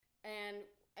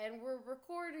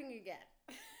recording again.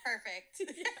 Perfect.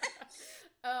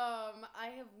 I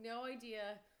have no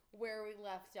idea where we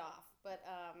left off, but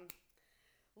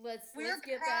let's get back at it.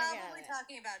 We were probably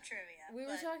talking about trivia. We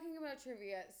were talking about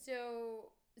trivia.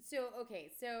 So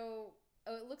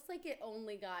it looks like it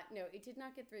did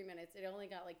not get 3 minutes. It only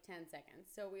got like 10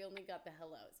 seconds. So we only got the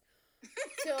hellos.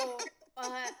 So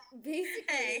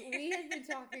basically, we had been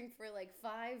talking for like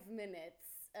 5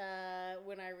 minutes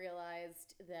when I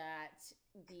realized that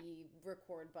the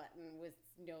record button was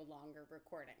no longer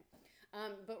recording.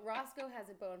 But Roscoe has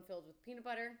a bone filled with peanut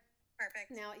butter.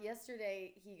 Perfect. Now,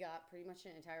 yesterday, he got pretty much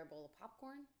an entire bowl of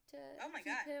popcorn to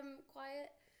keep him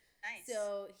quiet. Nice.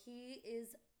 So he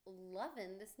is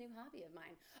loving this new hobby of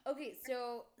mine. Okay,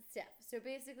 so Steph, so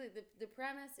basically the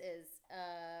premise is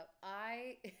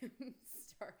I am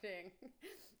starting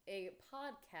a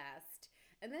podcast,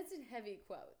 and that's in heavy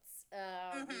quotes.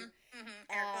 Air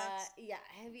quotes. Yeah,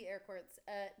 heavy air quotes,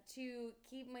 to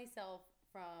keep myself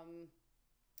from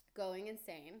going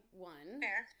insane.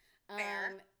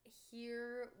 Fair.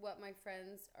 Hear what my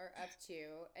friends are up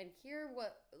to, and hear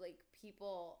what like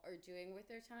people are doing with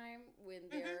their time when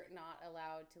they're not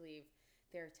allowed to leave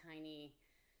their tiny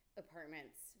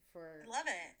apartments for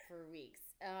weeks.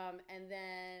 And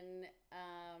then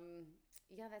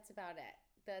that's about it.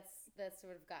 That's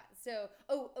sort of got. So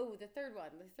the third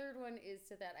one is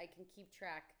so that I can keep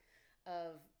track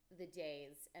of the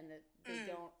days and that they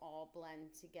don't all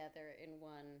blend together in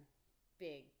one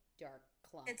big dark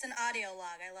clump. It's an audio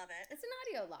log. I love it. It's an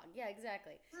audio log. Yeah,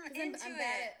 exactly. I'm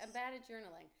bad at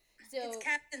journaling. So it's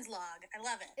Captain's log. I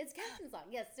love it. It's Captain's log.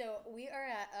 Yes. So we are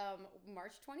at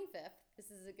March 25th.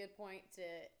 This is a good point to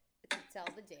tell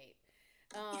the date.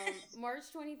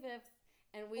 March 25th,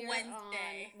 and we are on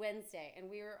Wednesday, and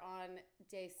we are on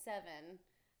day 7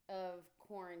 of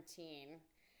quarantine,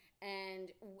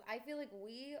 and I feel like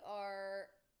we are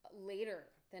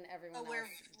later than everyone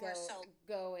else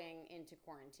going into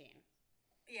quarantine.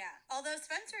 Yeah, although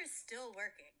Spencer is still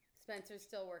working. Spencer's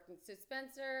still working. So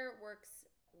Spencer works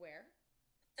where?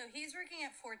 So he's working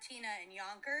at Fortina in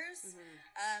Yonkers.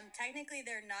 Technically,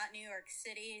 they're not New York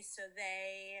City, so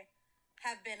they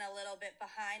have been a little bit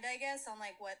behind, I guess, on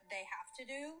like what they have to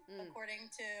do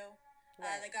according to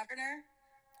the governor,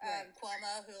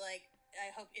 Cuomo, who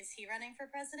I hope, is he running for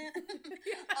president?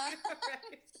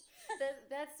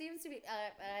 That seems to be.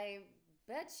 I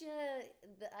betcha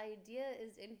the idea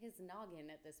is in his noggin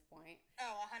at this point.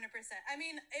 Oh, 100%. I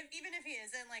mean, even if he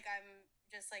isn't, I'm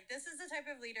just this is the type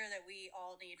of leader that we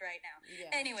all need right now.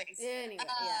 Yeah. Anyways. Yeah.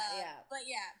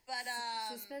 But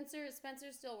so Spencer's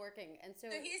still working, and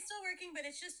so he's still working, but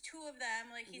it's just 2 of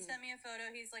them. He sent me a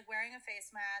photo. He's wearing a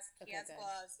face mask. He has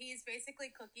gloves. He's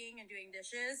basically cooking and doing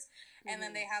dishes, and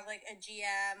then they have a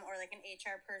GM or an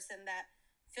HR person that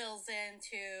fills in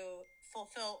to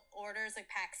fulfill orders,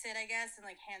 packs it, I guess, and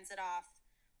hands it off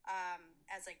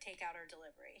as takeout or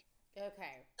delivery.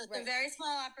 Okay. So it's a very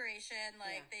small operation.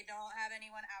 They don't have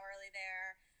anyone hourly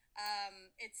there.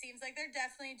 It seems they're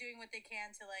definitely doing what they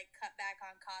can to cut back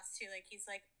on costs too. He's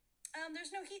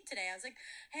there's no heat today. I was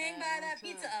hang by that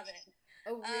pizza oven.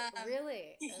 Oh,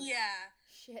 really? Yeah.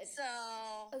 Shit. So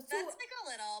that's a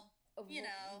little,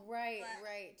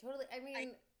 Right. Totally. I mean,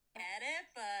 I get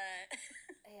it, but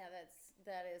yeah,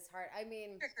 that is hard. I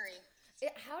mean, trickery.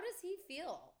 How does he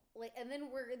feel? And then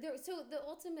we're there. So the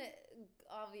ultimate,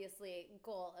 obviously,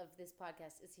 goal of this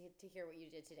podcast is to hear what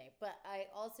you did today. But I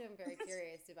also am very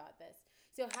curious about this.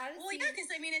 So how does? Well, yeah,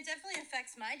 because it definitely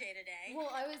affects my day to day.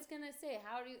 Well, I was gonna say,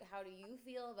 how do you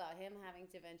feel about him having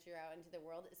to venture out into the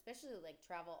world, especially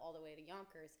travel all the way to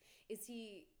Yonkers? Is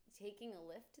he taking a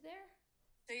Lyft there?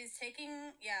 So he's taking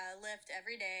a Lyft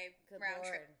every day. Good round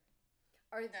Lord. trip.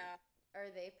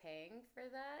 Are they paying for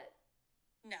that?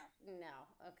 No.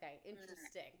 Okay.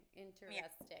 Interesting.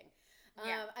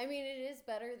 Yeah. I mean, it is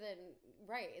better than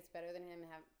it's better than him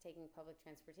taking public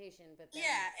transportation. But then,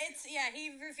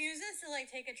 he refuses to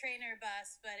take a train or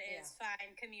bus, but is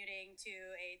fine commuting to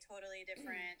a totally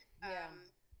different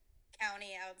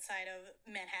county outside of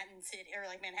Manhattan City or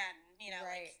Manhattan.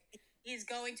 He's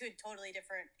going to a totally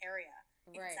different area.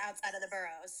 It's outside of the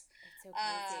boroughs. That's so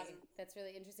crazy. That's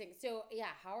really interesting. So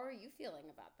how are you feeling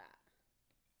about that?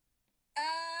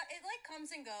 It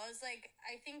comes and goes.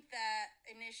 I think that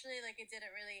initially it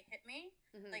didn't really hit me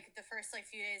the first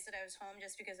few days that I was home,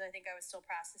 just because I think I was still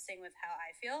processing with how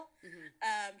I feel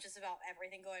just about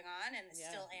everything going on, and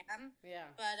still am.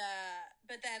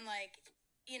 But then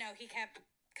he kept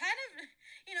kind of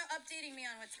updating me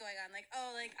on what's going on,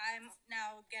 I'm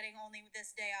now getting only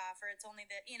this day off, or it's only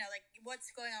that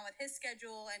what's going on with his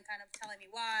schedule, and kind of telling me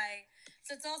why.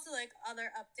 So it's also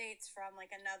other updates from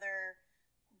another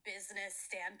business business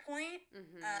standpoint.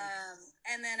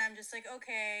 And then I'm just like,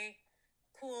 okay,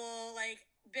 cool, like,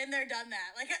 been there, done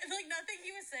that. Like nothing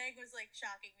he was saying was like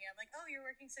shocking me. I'm like, oh, you're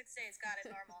working 6 days, got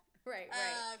it, normal. Right.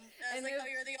 I was like, oh,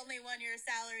 you're the only one, you're a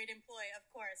salaried employee, of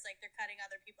course. Like, they're cutting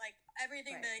other people, like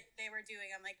everything that they were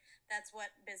doing. I'm like, that's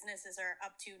what businesses are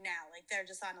up to now. Like, they're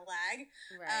just on a lag.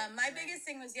 My biggest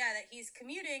thing was that he's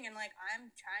commuting, and like,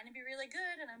 I'm trying to be really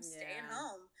good, and I'm staying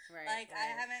home. I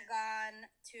haven't gone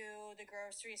to the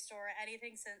grocery store or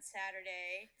anything since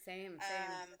Saturday. Same.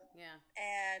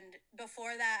 And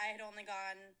before that, I had only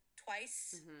gone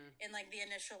twice in like the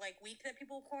initial like week that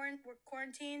people were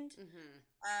quarantined.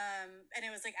 And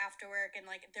it was like after work, and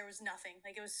like there was nothing.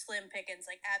 Like, it was slim pickings,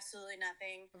 like absolutely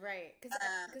nothing. Right.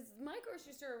 Because my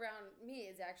grocery store around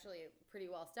me is actually pretty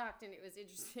well stocked, and it was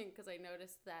interesting because I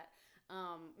noticed that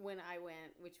when I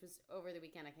went, which was over the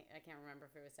weekend, I can't remember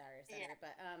if it was Saturday or Sunday,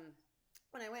 but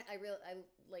when I went, I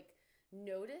like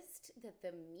noticed that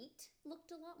the meat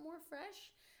looked a lot more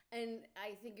fresh, and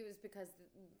I think it was because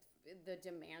the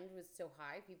demand was so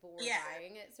high. People were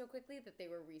buying it so quickly that they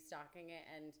were restocking it,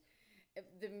 and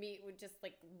the meat would just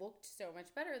like looked so much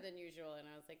better than usual.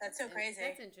 And I was like, that's so crazy.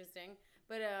 That's interesting.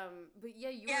 But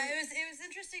yeah, it was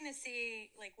interesting to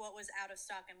see like what was out of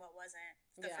stock and what wasn't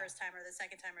the first time or the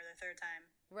second time or the third time.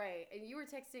 Right. And you were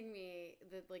texting me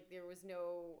that like there was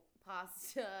no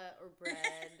pasta or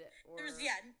bread or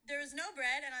there was no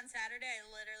bread. And on Saturday I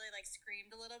literally like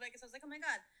screamed a little bit because I was like, oh my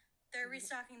god, they're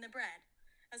restocking the bread.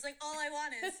 I was like, all I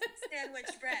want is sandwich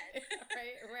bread.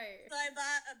 Right. So I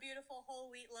bought a beautiful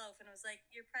whole wheat loaf, and I was like,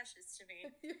 you're precious to me.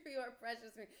 You are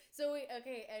precious to me. So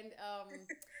okay, and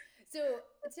so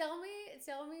tell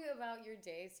me about your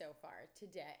day so far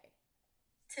today.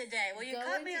 Well, you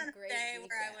caught me on a day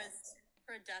where I was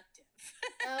productive.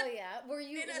 Oh yeah, were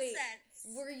you? In a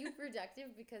sense. Were you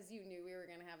productive because you knew we were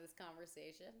going to have this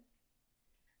conversation?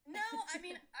 No, I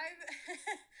mean,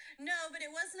 no, but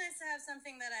it was nice to have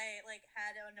something that I like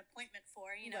had an appointment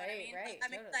for. You know what I mean? Right. Like,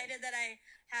 I'm excited that I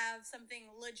have something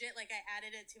legit. Like, I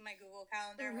added it to my Google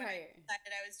Calendar when I decided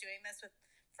I was doing this with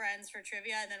friends for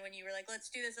trivia, and then when you were like,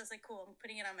 "Let's do this," I was like, "Cool, I'm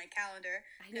putting it on my calendar."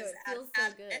 I know it feels so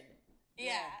good.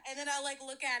 Yeah, and then I'll like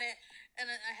look at it, and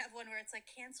then I have one where it's like,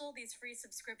 cancel these free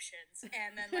subscriptions,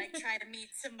 and then like try to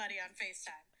meet somebody on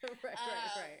FaceTime.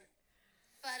 Right.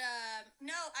 But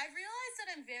no, I realized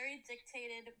that I'm very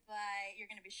dictated by, you're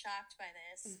going to be shocked by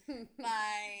this,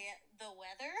 by the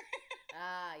weather.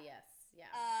 Yes. Yeah.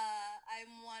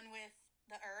 I'm one with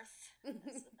the earth. I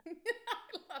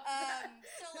love that.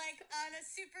 So like on a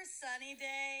super sunny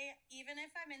day, even if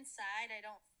I'm inside, I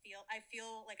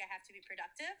feel like I have to be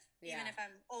productive, even if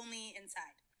I'm only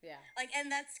inside. Yeah. Like, and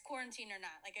that's quarantine or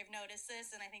not. Like, I've noticed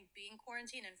this, and I think being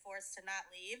quarantined and forced to not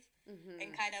leave and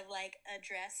kind of like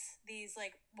address these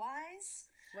like whys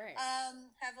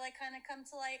have like kind of come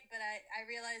to light. But I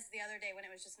realized the other day when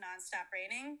it was just nonstop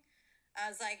raining,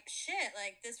 I was like, shit,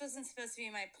 like this wasn't supposed to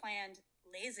be my planned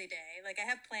lazy day. Like, I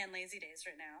have planned lazy days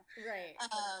right now. Right.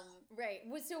 Right.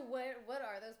 So what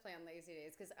are those planned lazy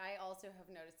days? Because I also have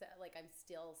noticed that like I'm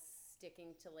still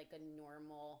sticking to like a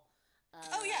normal.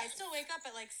 I still wake up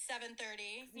at like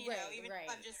 7:30, you know, even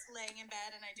if I'm just laying in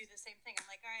bed and I do the same thing. I'm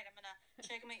like, all right, I'm going to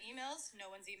check my emails.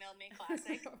 No one's emailed me.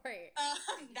 Classic. Right.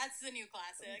 That's the new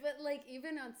classic. But like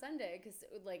even on Sunday, because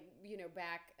like, you know,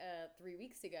 back 3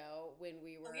 weeks ago when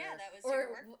we were. Oh, yeah, that was your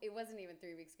work. It wasn't even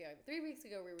 3 weeks ago. 3 weeks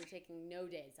ago we were taking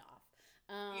no days off.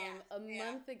 A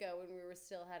month ago when we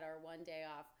still had our 1 day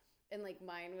off, and like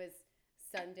mine was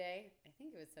Sunday. I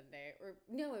think it was Sunday. Or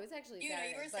no, it was actually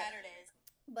Saturday. You were Saturdays.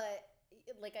 But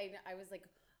like I was like,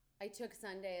 I took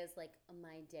Sunday as like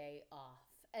my day off,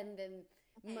 and then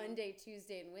Monday,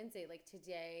 Tuesday, and Wednesday, like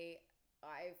today,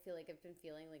 I feel like I've been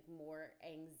feeling like more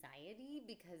anxiety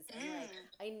because I'm like,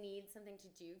 I need something to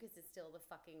do because it's still the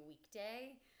fucking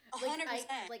weekday.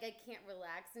 100%. Like I can't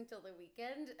relax until the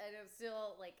weekend, and I'm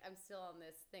still on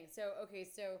this thing. So okay,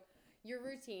 so your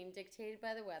routine dictated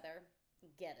by the weather.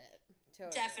 Get it.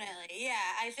 Totally. Definitely.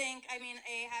 Yeah. I think,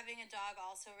 having a dog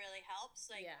also really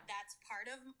helps. Like, that's part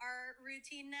of our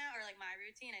routine now, or like my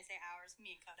routine. I say ours,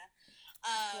 me and Coda.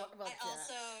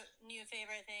 Also, new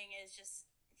favorite thing is just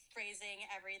phrasing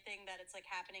everything that it's like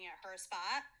happening at her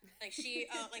spot. Like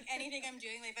like anything I'm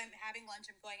doing, like if I'm having lunch,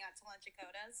 I'm going out to lunch at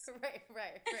Coda's.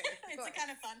 Right. It's kind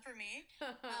of fun for me.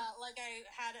 Like I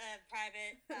had a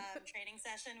private training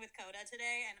session with Coda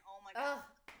today, and oh my god.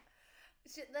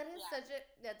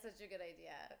 That's such a good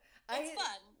idea. It's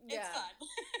fun. Yeah. It's fun.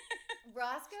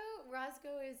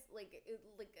 Roscoe is like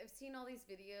I've seen all these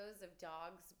videos of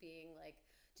dogs being like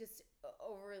just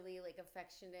overly like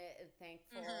affectionate and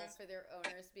thankful for their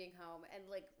owners being home, and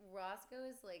like Roscoe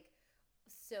is like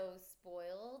so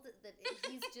spoiled that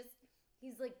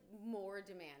he's like more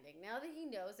demanding. Now that he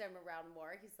knows I'm around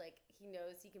more, he's like, he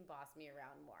knows he can boss me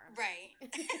around more. Right.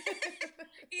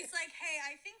 He's like, hey,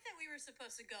 I think that we were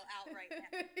supposed to go out right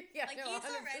now. Yeah, like, no, he's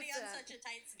 100%. already on such a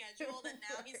tight schedule that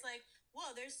now he's like,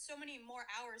 whoa, there's so many more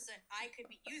hours that I could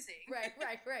be using. Right.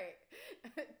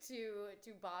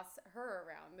 to boss her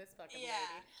around, this fucking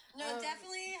lady. No,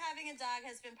 definitely having a dog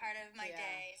has been part of my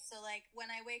day. So, like,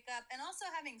 when I wake up, and also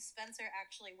having Spencer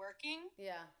actually working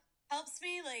helps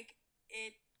me. Like,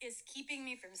 it is keeping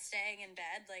me from staying in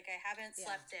bed. Like, I haven't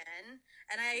slept in.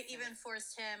 And I even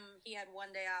forced him, he had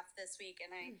one day off this week,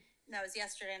 and that was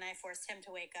yesterday, and I forced him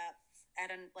to wake up at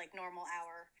a like normal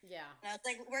hour. Yeah. And I was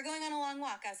like, we're going on a long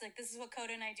walk. I was like, this is what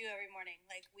Coda and I do every morning.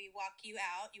 Like, we walk you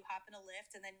out, you hop in a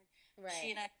lift, and then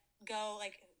she and I go,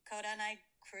 like, Coda and I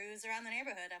cruise around the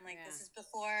neighborhood. I'm like, this is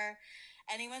before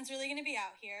anyone's really going to be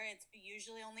out here. It's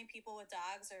usually only people with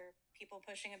dogs or people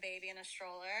pushing a baby in a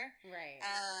stroller. Right.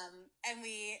 And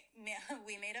we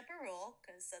made up a rule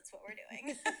because that's what we're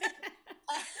doing.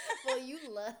 Well, you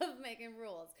love making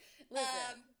rules.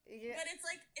 Listen. But it's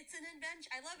like, it's an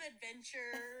adventure. I love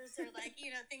adventures or like,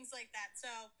 things like that. So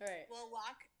we'll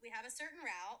walk. We have a certain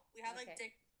route. We have like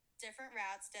different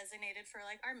routes designated for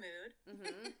like our mood.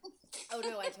 Oh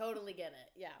no, I totally get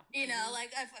it. Yeah.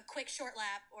 Like a quick short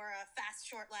lap or a fast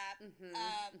short lap,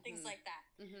 things like that.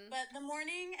 But the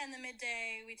morning and the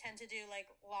midday, we tend to do like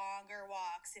longer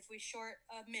walks. If we short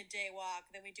a midday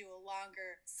walk, then we do a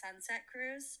longer sunset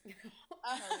cruise.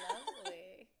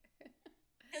 Lovely.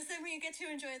 Because then we get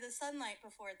to enjoy the sunlight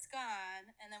before it's gone,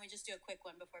 and then we just do a quick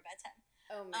one before bedtime.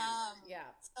 Oh, man. Yeah.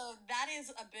 So that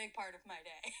is a big part of my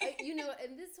day.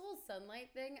 And this whole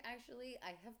sunlight thing, actually,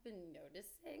 I have been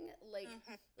noticing. Like,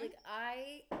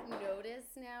 I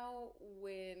notice now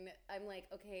when I'm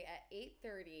like, okay, at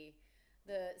 8:30,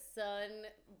 the sun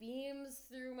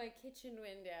beams through my kitchen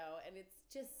window, and it's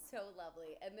just so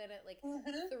lovely. And then at like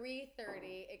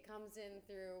 3:30, it comes in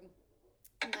through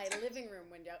my living room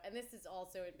window, and this is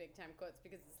also in big time quotes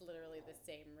because it's literally the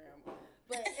same room,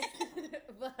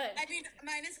 but I mean,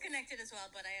 mine is connected as well,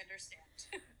 but I understand.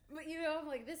 But I'm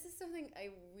like, this is something I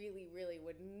really, really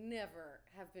would never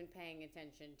have been paying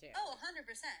attention to. Oh, 100%.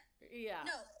 Yeah.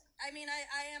 No, I mean,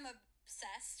 I am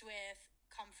obsessed with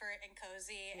comfort and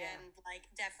cozy and like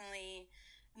definitely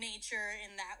nature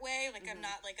in that way. Like I'm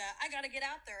not like I gotta get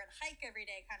out there and hike every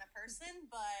day kind of person,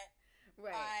 but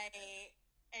I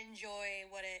enjoy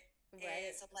what it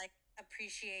is, and like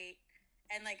appreciate,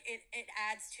 and like it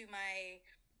adds to my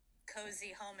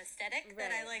cozy home aesthetic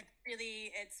that I like.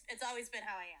 Really, it's always been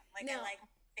how I am. Like I like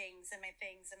things and my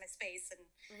space, and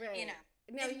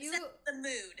no, you set the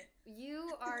mood.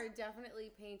 You are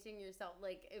definitely painting yourself.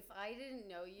 Like if I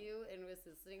didn't know you and was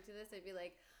listening to this, I'd be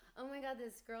like, oh my god,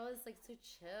 this girl is like so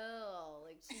chill.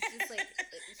 Like she's just like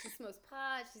she smokes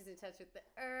pot, she's in touch with the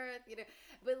earth,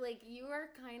 But like you're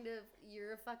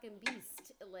a fucking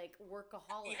beast, like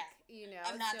workaholic,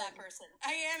 I'm not that person.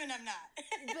 I am and I'm not.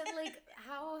 But like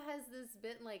how has this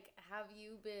been? Like have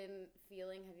you been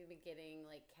getting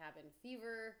like cabin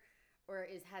fever? Or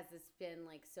has this been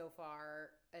like so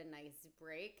far a nice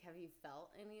break? Have you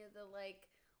felt any of the like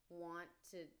want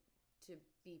to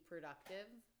be productive?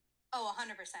 Oh,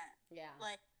 100%. Yeah.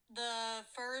 Like, the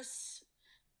first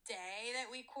day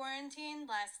that we quarantined,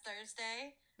 last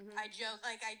Thursday, I joked,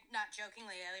 like, not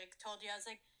jokingly, I, like, told you, I was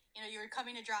like, you were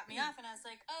coming to drop me off, and I was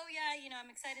like, oh, yeah,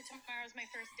 I'm excited tomorrow's my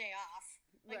first day off.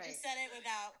 Like, just said it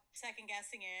without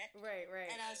second-guessing it. Right.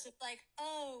 And I was just like,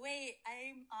 oh, wait,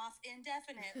 I'm off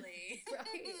indefinitely.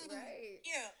 Right.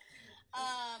 Cute.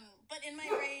 But in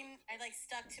my brain, I, like,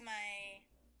 stuck to my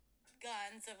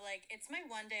guns of like, it's my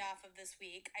one day off of this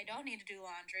week. I don't need to do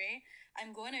laundry.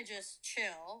 I'm going to just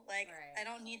chill. Like I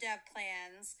don't need to have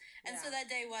plans. And so that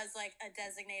day was like a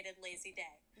designated lazy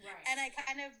day. Right. And I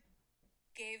kind of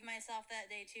gave myself that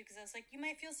day too because I was like, you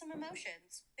might feel some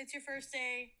emotions. It's your first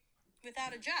day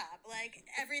without a job. Like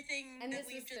everything and that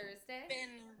we've just Thursday?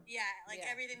 been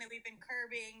everything that we've been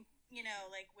curbing,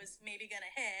 like was maybe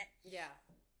gonna hit. Yeah.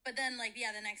 But then like the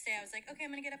next day I was like, okay, I'm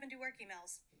gonna get up and do work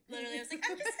emails. Literally, I was like,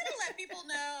 I'm just gonna let people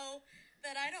know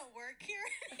that I don't work here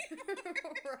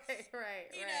anymore.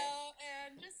 Right.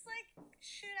 And just like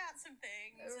shoot out some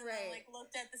things. And then like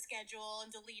looked at the schedule and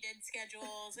deleted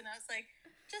schedules, and I was like,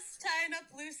 just tying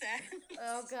up loose ends.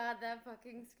 Oh god, that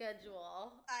fucking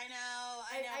schedule. I know.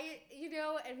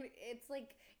 And it's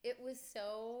like it was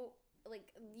so.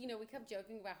 Like, we kept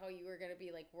joking about how you were going to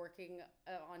be like working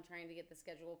on trying to get the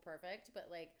schedule perfect, but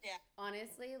like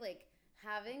honestly, like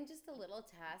having just a little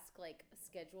task like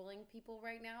scheduling people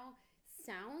right now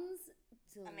sounds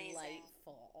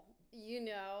delightful. Amazing.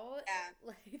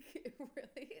 Like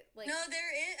really like no, there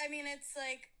is. I mean, it's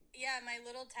like my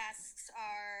little tasks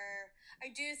are, I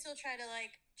do still try to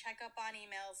like check up on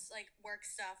emails, like work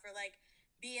stuff, or like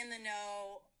be in the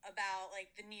know about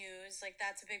like the news. Like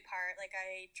that's a big part. Like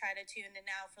I try to tune in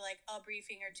now for like a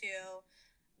briefing or two.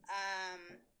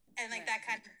 And like that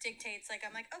kind of dictates, like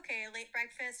I'm like, okay, late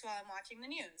breakfast while I'm watching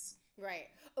the news. Right.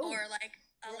 Ooh. Or like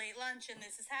a late lunch and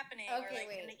this is happening, or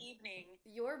like in the evening.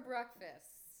 Your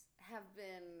breakfasts have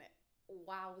been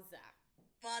wowza.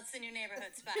 Well, it's the new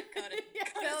neighborhood spot. Coda's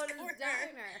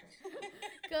Diner.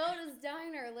 Coda's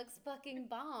Diner looks fucking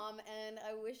bomb, and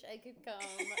I wish I could come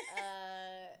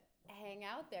hang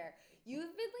out there.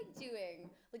 You've been like doing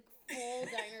like full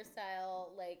diner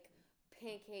style, like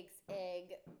pancakes,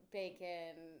 egg,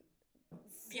 bacon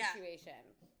situation.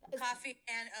 Coffee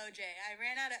and OJ. I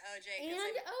ran out of OJ. And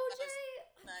OJ?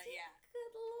 Yeah.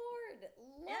 Good Lord.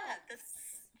 Yeah,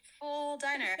 that's full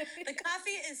diner. The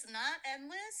coffee is not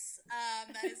endless.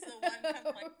 That is the one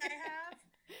complaint I have.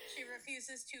 She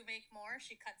refuses to make more.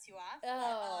 She cuts you off.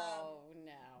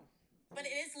 No. But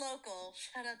it is local.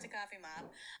 Shout out to Coffee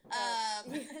Mob.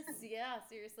 Yes, yeah,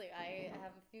 seriously. I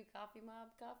have a few Coffee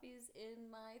Mob coffees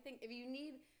in my thing. If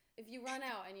you run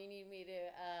out and you need me to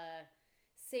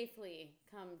safely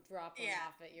come drop them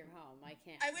off at your home, I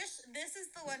can't. I wish, this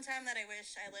is the one time that I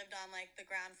wish I lived on like the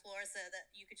ground floor so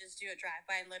that you could just do a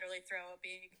drive-by and literally throw a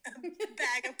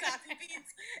bag of coffee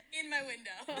beans in my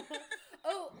window.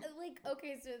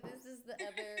 Okay, so this is the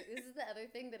other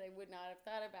thing that I would not have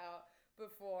thought about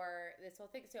before this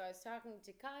whole thing. So I was talking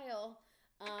to Kyle,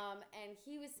 and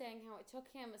he was saying how it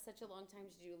took him such a long time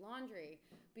to do laundry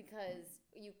because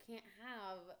you can't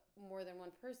have more than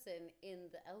one person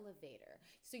in the elevator.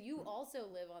 So you also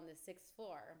live on the 6th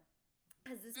floor.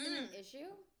 Has this been an issue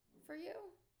for you?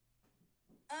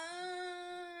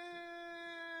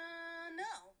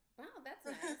 No. Wow, that's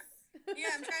nice.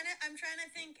 Yeah, I'm trying to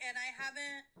think, and I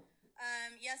haven't.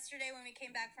 Yesterday when we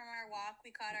came back from our walk,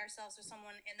 we caught ourselves with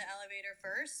someone in the elevator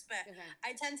first, but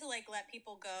I tend to like let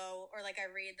people go, or like I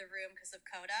read the room because of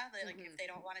Coda. Like if they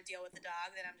don't want to deal with the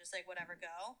dog, then I'm just like, whatever,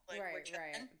 go. Like we're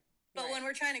chilling. But when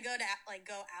we're trying to go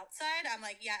outside, I'm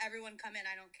like, yeah, everyone come in.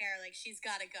 I don't care. Like she's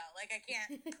got to go. Like I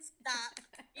can't stop.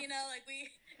 Like we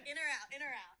in or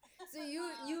out. So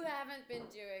you haven't been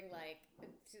doing like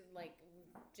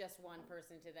just one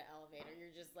person to the elevator.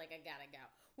 You're just like, I gotta go.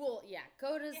 Well, yeah,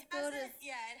 Coda's.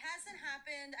 Yeah, it hasn't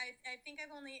happened. I think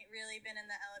I've only really been in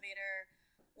the elevator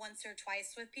once or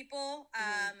twice with people.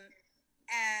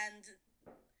 And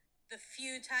the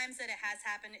few times that it has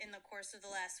happened in the course of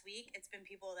the last week, it's been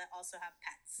people that also have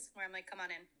pets, where I'm like, come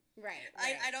on in. Right.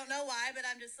 I don't know why, but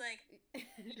I'm just like,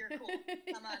 you're cool.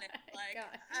 Come on in. Like,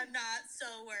 I'm not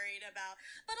so worried about.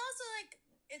 But also, like,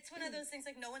 it's one of those things,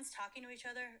 like, no one's talking to each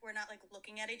other. We're not, like,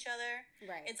 looking at each other.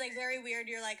 Right. It's, like, very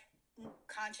weird. You're, like,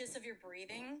 conscious of your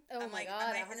breathing. Oh, I'm my like,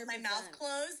 God, is my mouth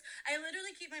closed? I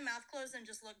literally keep my mouth closed and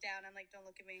just look down. I'm like, don't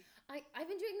look at me. I've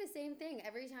been doing the same thing.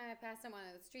 Every time I pass someone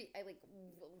on the street, I, like,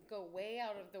 go way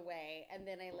out of the way, and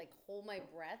then I, like, hold my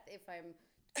breath if I'm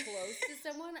close to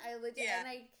someone. And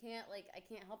I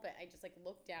can't help it. I just, like,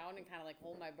 look down and kind of, like,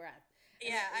 hold my breath.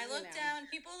 And I look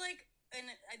down. People, like, and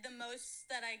the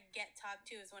most that I get talked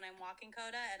to is when I'm walking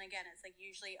Coda, and again, it's like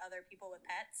usually other people with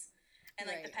pets, and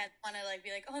like the pets want to like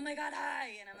be like, oh my God,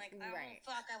 hi, and I'm like, oh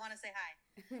fuck, I want to say hi.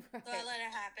 So I let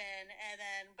it happen, and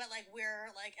then but like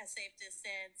we're like a safe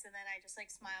distance, and then I just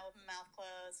like smile with my mouth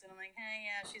closed, and I'm like,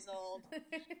 hey, yeah, she's old.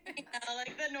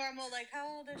 Like the normal, like how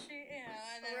old is she?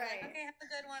 And then we're like, okay, have a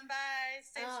good one, bye,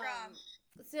 stay strong.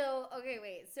 So, okay,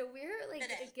 wait. So we're like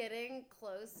getting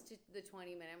close to the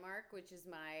 20-minute mark, which is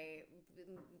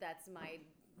that's my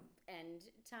end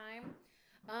time.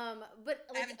 But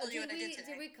like,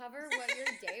 did we cover what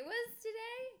your day was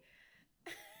today?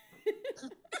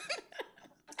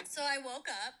 So I woke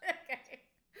up. Okay.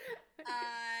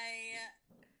 I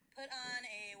put on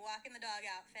a walking the dog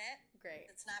outfit. Great.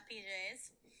 It's not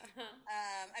PJs.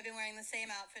 I've been wearing the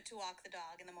same outfit to walk the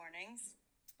dog in the mornings.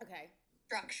 Okay.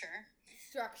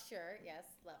 Structure, yes,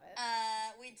 love it.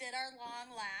 We did our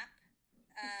long lap.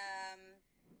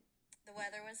 The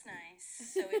weather was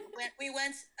nice, so we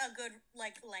went a good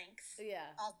like length.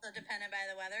 Yeah. Also dependent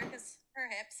by the weather, because her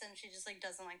hips, and she just like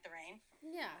doesn't like the rain.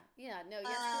 Yeah. No,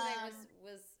 yesterday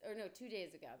was 2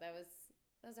 days ago. That was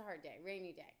a hard day,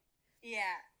 rainy day.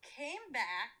 Yeah, came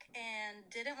back and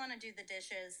didn't want to do the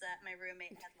dishes that my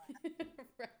roommate had left.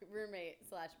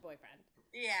 Roommate/boyfriend.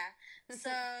 Yeah.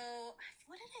 So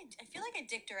what did I feel like I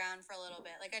dicked around for a little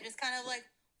bit. Like I just kind of like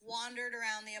wandered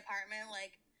around the apartment,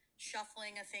 like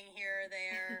shuffling a thing here or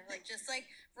there, like just like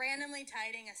randomly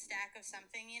tidying a stack of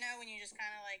something, when you just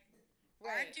kind of like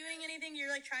aren't doing anything.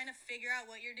 You're like trying to figure out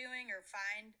what you're doing or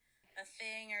find a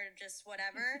thing or just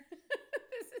whatever.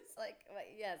 This is like,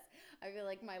 yes, I feel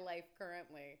like my life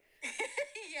currently.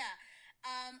 Yeah.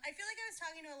 I feel like I was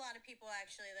talking to a lot of people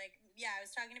actually. Like, yeah, I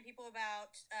was talking to people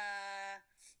about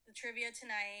the trivia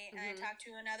tonight, and I talked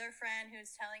to another friend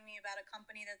who's telling me about a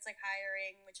company that's like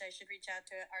hiring, which I should reach out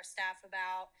to our staff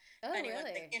about. Oh, if anyone's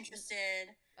really? like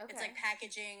interested. Okay. It's like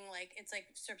packaging, like it's like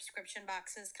subscription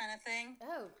boxes kind of thing.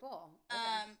 Oh, cool.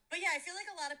 Okay. But yeah, I feel like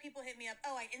a lot of people hit me up.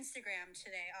 Oh, I Instagrammed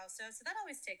today also, so that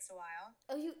always takes a while.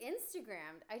 Oh, you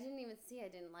Instagrammed? I didn't even see. I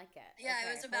didn't like it. Yeah,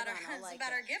 okay, it was about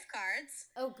our gift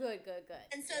cards. Oh, good.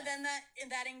 And so then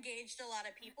that engaged a lot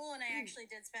of people, and I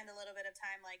actually did spend a little bit of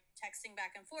time like texting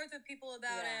back and forth with people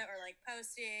about it, or like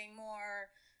posting more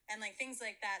and like things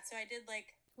like that. So I did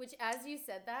like. Which, as you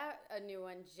said that, a new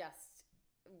one just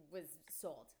was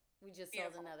sold. We just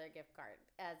sold another gift card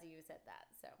as you said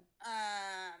that. So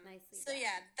nicely so done.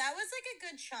 yeah, that was like a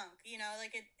good chunk, you know,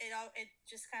 like it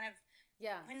just kind of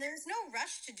when there's no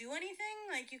rush to do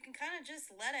anything, like you can kind of just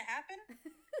let it happen.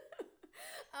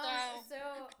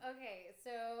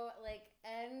 So like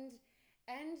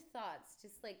end thoughts,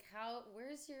 just like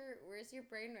where's your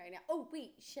brain right now? Oh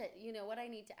wait, shit, you know what I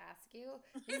need to ask you?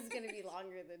 This is gonna be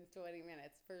longer than 20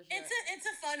 minutes for sure. It's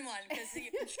a fun one because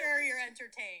I'm sure you're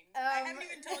entertained. I haven't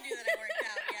even told you that I worked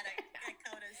out yet at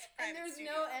Coda's private and there's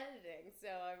studio. no editing,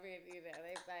 so I mean, you know,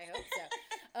 I hope so.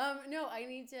 No, I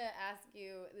need to ask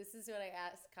you, this is what I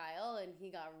asked Kyle and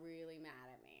he got really mad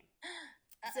at me.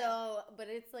 So, but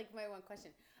it's like my one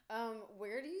question.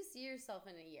 Where do you see yourself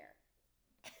in a year?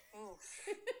 Oof.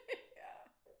 Yeah,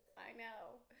 I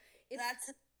know.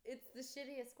 It's the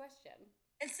shittiest question.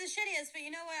 It's the shittiest, but you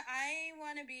know what? I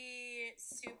want to be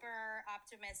super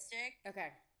optimistic.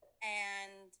 Okay.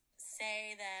 And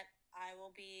say that I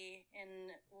will be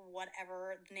in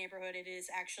whatever neighborhood it is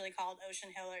actually called,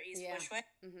 Ocean Hill or East Bushwick.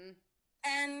 Mm-hmm.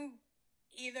 And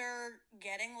either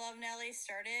getting Love Nelly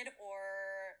started or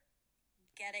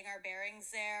getting our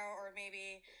bearings there, or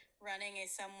maybe running a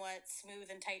somewhat smooth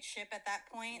and tight ship at that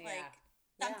point. Like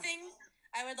something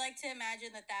I would like to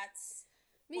imagine that's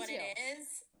what it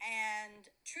is. And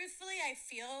truthfully, I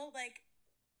feel like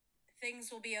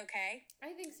things will be okay. I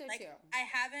think so too. I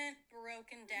haven't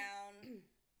broken down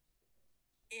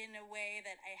in a way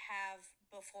that I have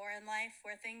before in life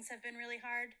where things have been really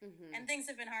hard. And things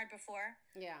have been hard before.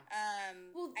 Yeah.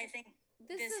 Well, I think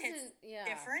this hits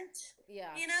different.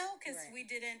 Yeah. You know, because we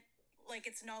didn't, like,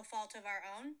 it's no fault of our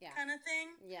own kind of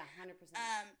thing. Yeah, 100%.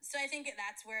 So I think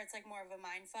that's where it's like more of a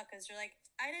mind fuck, because you're like,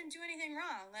 I didn't do anything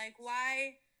wrong. Like,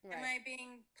 why am I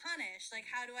being punished? Like,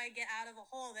 how do I get out of a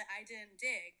hole that I didn't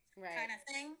dig? Kind of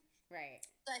thing. Right.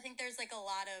 So I think there's like a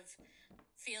lot of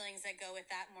feelings that go with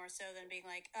that more so than being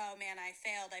like, oh man, I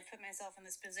failed. I put myself in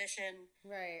this position.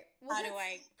 Right. Well, how do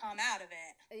I come out of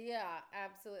it? Yeah,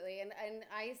 absolutely. And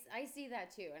I see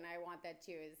that too. And I want that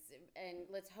too. And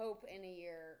let's hope in a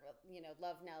year, you know,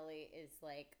 Love Nelly is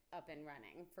like up and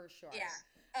running for sure. Yeah.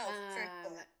 Oh, for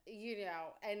sure. You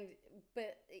know,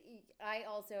 but I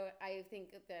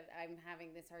think that I'm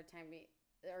having this hard time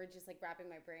or just like wrapping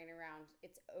my brain around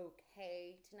it's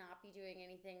okay to not be doing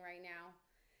anything right now.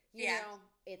 You know,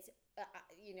 it's,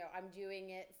 you know, I'm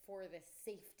doing it for the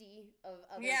safety of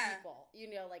other people.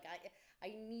 You know, like I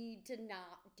need to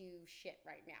not do shit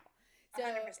right now. So,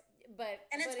 100%.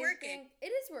 And it's working.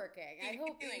 It is working. I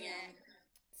hope doing it.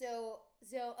 So,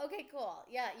 okay, cool.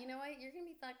 Yeah, you know what? You're going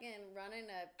to be fucking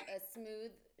running a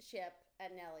smooth ship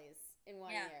at Nelly's in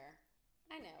 1 year.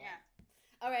 I know. Yeah.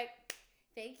 All right.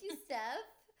 Thank you, Steph.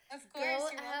 Of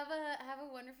course. Go have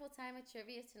a wonderful time at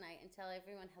trivia tonight and tell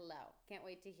everyone hello. Can't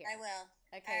wait to hear. I will.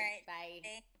 Okay. All right. Bye.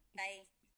 Bye.